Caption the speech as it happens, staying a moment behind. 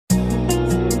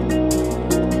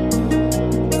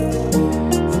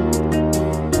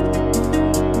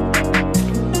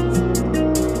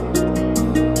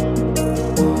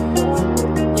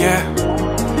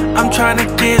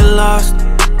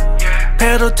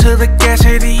to the gas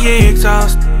or the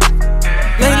exhaust.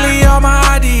 Lately all my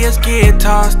ideas get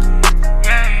tossed.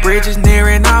 Bridges near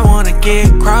and I wanna get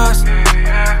crossed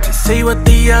to see what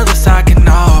the other side can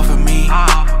offer me.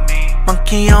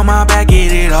 Monkey on my back,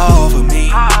 get it all for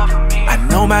me. I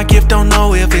know my gift, don't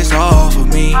know if it's all for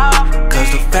me,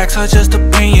 cause the facts are just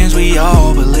opinions we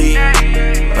all believe.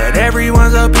 But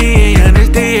everyone's opinion is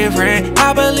different.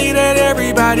 I believe that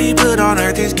everybody put on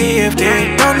earth is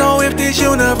gifted. Don't know if this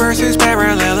universe is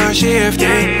parallel or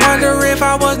shifted. Wonder if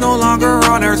I was no longer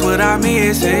on earth, would I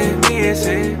miss it?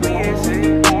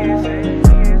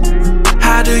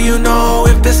 How do you know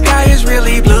if the sky is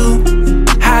really blue?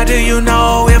 How do you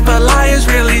know if a lie is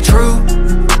really true?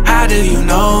 How do you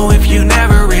know if you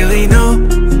never really knew?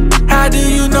 How do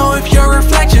you know if your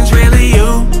reflection's really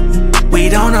you? We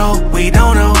don't know, we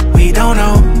don't know, we don't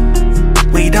know.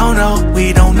 We don't know,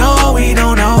 we don't know, we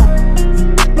don't know.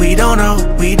 We don't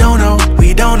know, we don't know,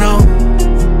 we don't know.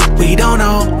 We don't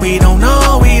know, we don't know.